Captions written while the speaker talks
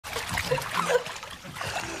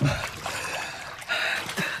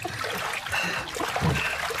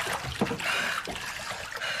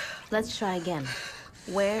Let's try again.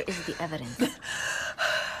 Where is the evidence?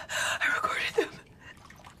 I recorded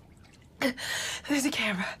them. There's a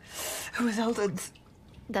camera. It was Eldon's.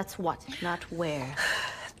 That's what, not where.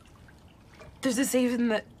 There's a safe in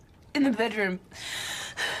the bedroom.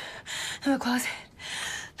 In the closet.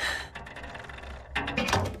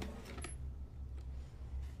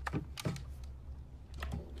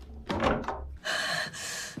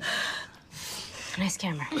 Nice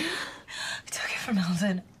camera. I took it from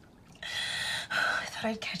Eldon. I thought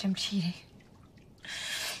I'd catch him cheating.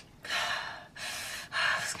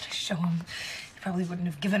 I was gonna show him. He probably wouldn't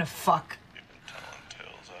have given a fuck. You've been telling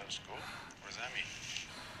tales out of school? What does that mean?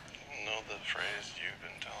 You know the phrase, you've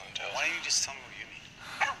been telling tales. Why don't you just tell me what you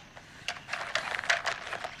mean?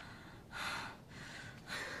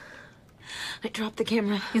 I dropped the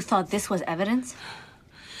camera. You thought this was evidence?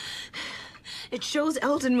 It shows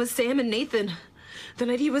Eldon with Sam and Nathan the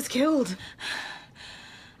night he was killed.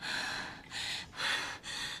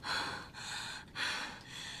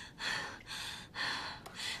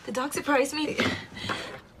 The dog surprised me.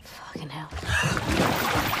 Fucking hell.